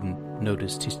young student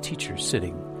noticed his teacher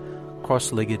sitting,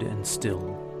 cross-legged and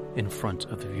still, in front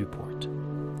of the viewport.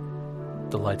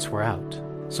 The lights were out,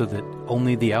 so that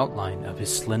only the outline of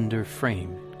his slender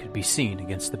frame could be seen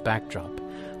against the backdrop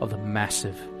of the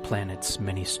massive planet's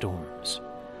many storms.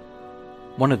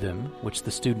 One of them, which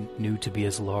the student knew to be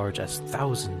as large as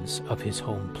thousands of his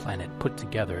home planet put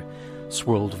together,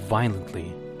 swirled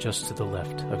violently just to the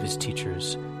left of his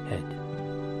teacher's head.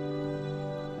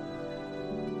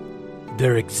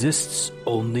 There exists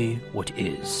only what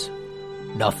is,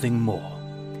 nothing more.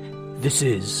 This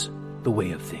is the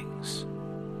way of things.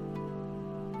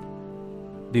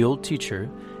 The old teacher,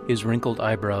 his wrinkled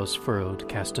eyebrows furrowed,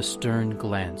 cast a stern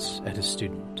glance at his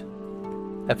student.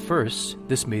 At first,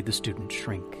 this made the student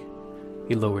shrink.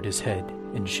 He lowered his head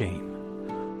in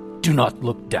shame. Do not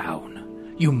look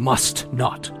down. You must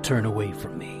not turn away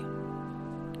from me.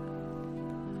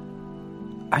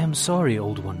 I am sorry,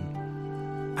 old one.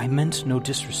 I meant no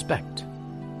disrespect.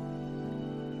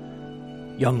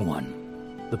 Young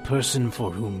one, The person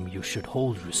for whom you should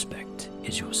hold respect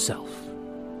is yourself.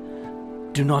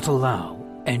 Do not allow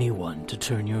anyone to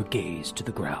turn your gaze to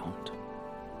the ground.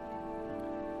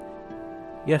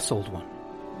 Yes, old one.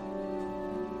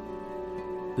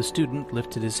 The student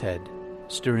lifted his head,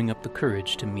 stirring up the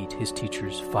courage to meet his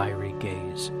teacher's fiery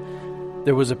gaze.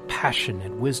 There was a passion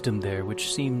and wisdom there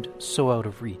which seemed so out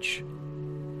of reach.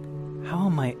 How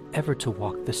am I ever to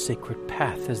walk the sacred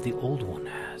path as the old one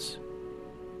has?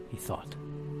 He thought.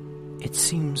 It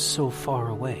seems so far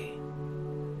away.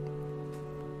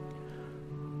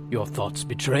 Your thoughts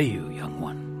betray you, young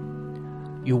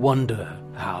one. You wonder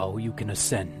how you can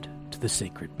ascend to the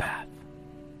sacred path.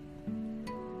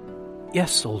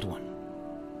 Yes, old one.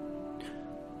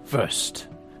 First,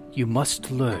 you must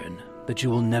learn that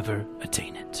you will never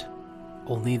attain it.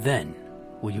 Only then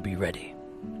will you be ready.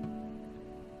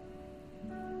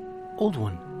 Old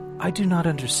one, I do not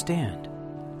understand.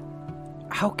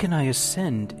 How can I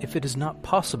ascend if it is not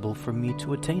possible for me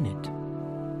to attain it?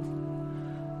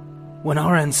 When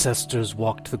our ancestors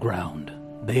walked the ground,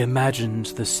 they imagined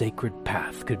the sacred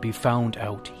path could be found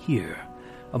out here,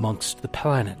 amongst the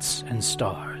planets and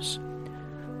stars.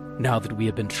 Now that we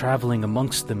have been traveling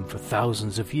amongst them for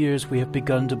thousands of years, we have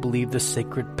begun to believe the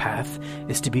sacred path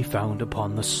is to be found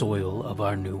upon the soil of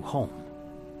our new home.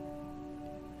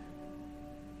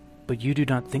 But you do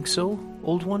not think so,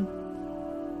 old one?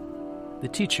 The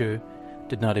teacher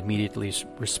did not immediately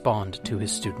respond to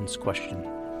his student's question.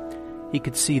 He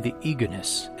could see the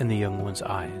eagerness in the young one's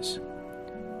eyes.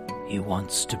 He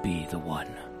wants to be the one.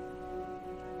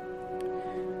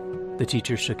 The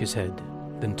teacher shook his head,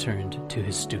 then turned to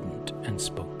his student and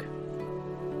spoke.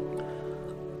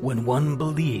 When one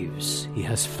believes he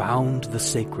has found the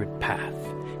sacred path,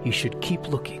 he should keep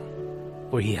looking,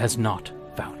 for he has not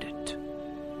found it.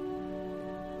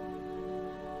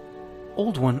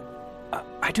 Old one,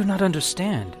 I do not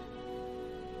understand.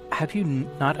 Have you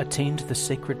not attained the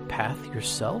sacred path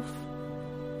yourself?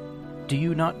 Do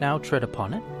you not now tread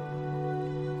upon it?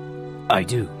 I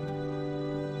do.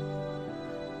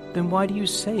 Then why do you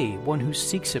say one who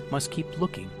seeks it must keep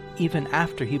looking, even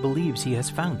after he believes he has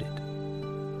found it?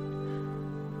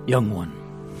 Young one,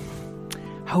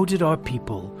 how did our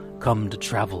people come to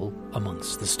travel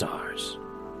amongst the stars?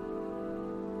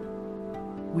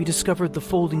 We discovered the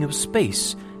folding of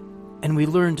space, and we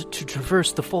learned to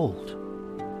traverse the fold.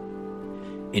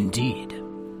 Indeed.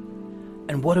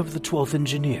 And what of the 12th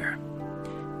engineer?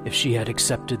 If she had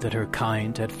accepted that her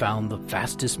kind had found the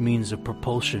fastest means of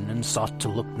propulsion and sought to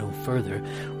look no further,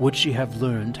 would she have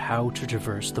learned how to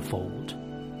traverse the fold?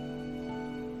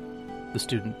 The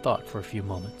student thought for a few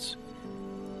moments.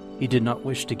 He did not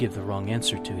wish to give the wrong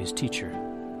answer to his teacher.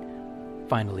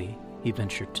 Finally, he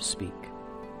ventured to speak.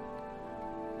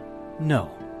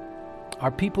 No.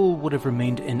 Our people would have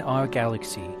remained in our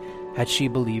galaxy had she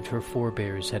believed her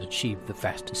forebears had achieved the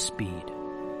fastest speed.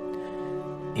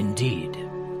 Indeed.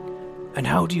 And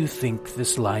how do you think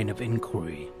this line of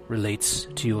inquiry relates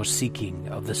to your seeking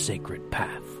of the sacred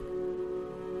path?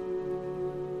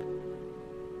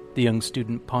 The young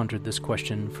student pondered this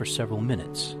question for several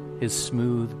minutes, his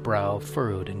smooth brow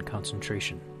furrowed in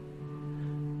concentration.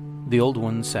 The old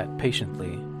one sat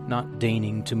patiently, not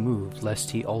deigning to move lest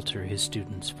he alter his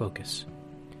student's focus.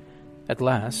 At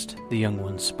last, the young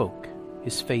one spoke,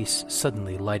 his face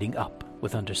suddenly lighting up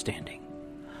with understanding.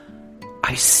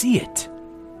 I see it!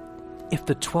 If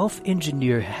the 12th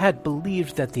engineer had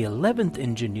believed that the 11th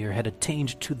engineer had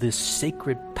attained to this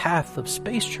sacred path of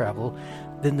space travel,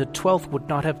 then the 12th would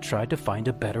not have tried to find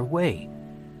a better way.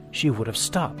 She would have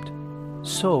stopped.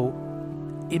 So,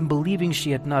 in believing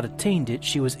she had not attained it,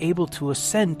 she was able to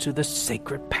ascend to the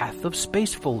sacred path of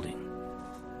space folding.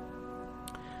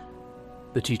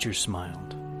 The teacher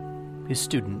smiled. His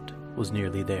student was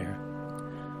nearly there.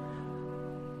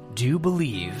 Do you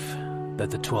believe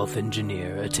that the 12th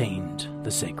engineer attained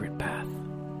the sacred path?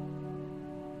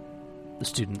 The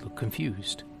student looked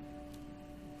confused.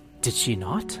 Did she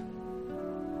not?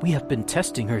 We have been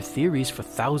testing her theories for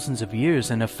thousands of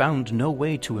years and have found no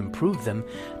way to improve them.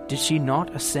 Did she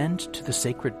not ascend to the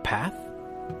sacred path?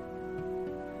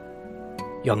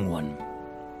 Young one,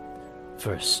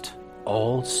 first,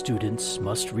 all students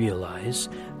must realize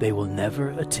they will never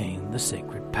attain the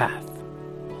sacred path.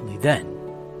 Only then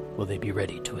will they be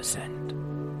ready to ascend.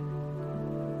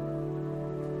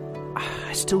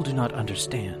 I still do not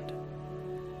understand.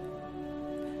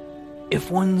 If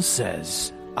one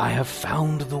says, I have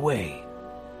found the way,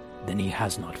 then he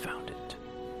has not found it.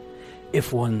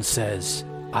 If one says,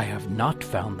 I have not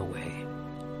found the way,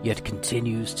 yet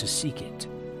continues to seek it,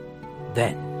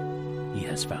 then he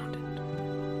has found it.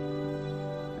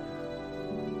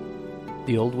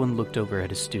 The old one looked over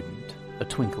at his student, a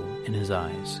twinkle in his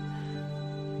eyes.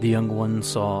 The young one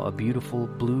saw a beautiful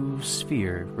blue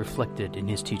sphere reflected in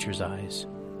his teacher's eyes.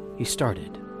 He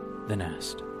started, then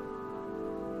asked,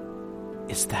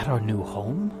 "Is that our new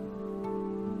home?"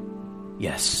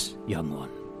 "Yes, young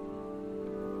one.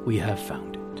 We have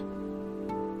found it."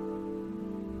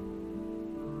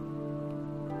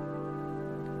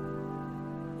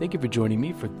 Thank you for joining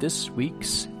me for this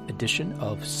week's edition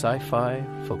of Sci-Fi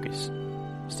Focus.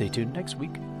 Stay tuned next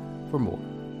week for more.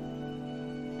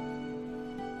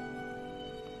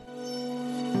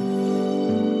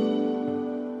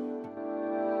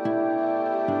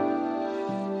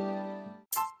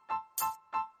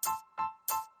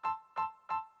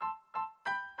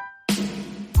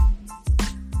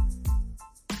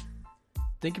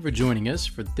 Thank you for joining us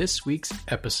for this week's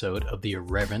episode of the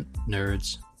Irreverent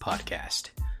Nerds podcast.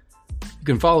 You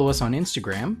can follow us on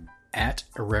Instagram at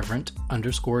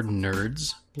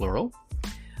irreverent_nerds, plural.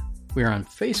 We are on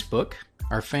Facebook.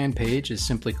 Our fan page is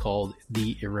simply called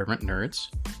The Irreverent Nerds.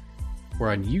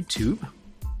 We're on YouTube,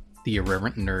 The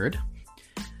Irreverent Nerd.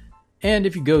 And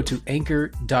if you go to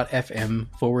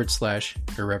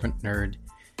anchor.fm/irreverent nerd,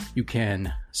 you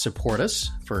can support us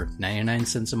for 99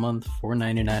 cents a month,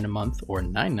 $4.99 a month, or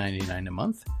 $9.99 a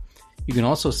month. You can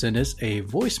also send us a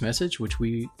voice message, which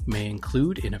we may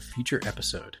include in a future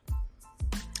episode.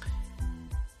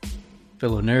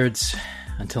 Fellow nerds,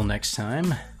 until next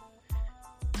time,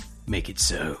 make it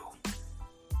so.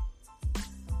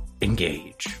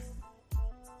 Engage.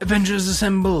 Avengers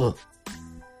assemble.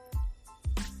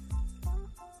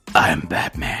 I'm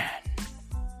Batman.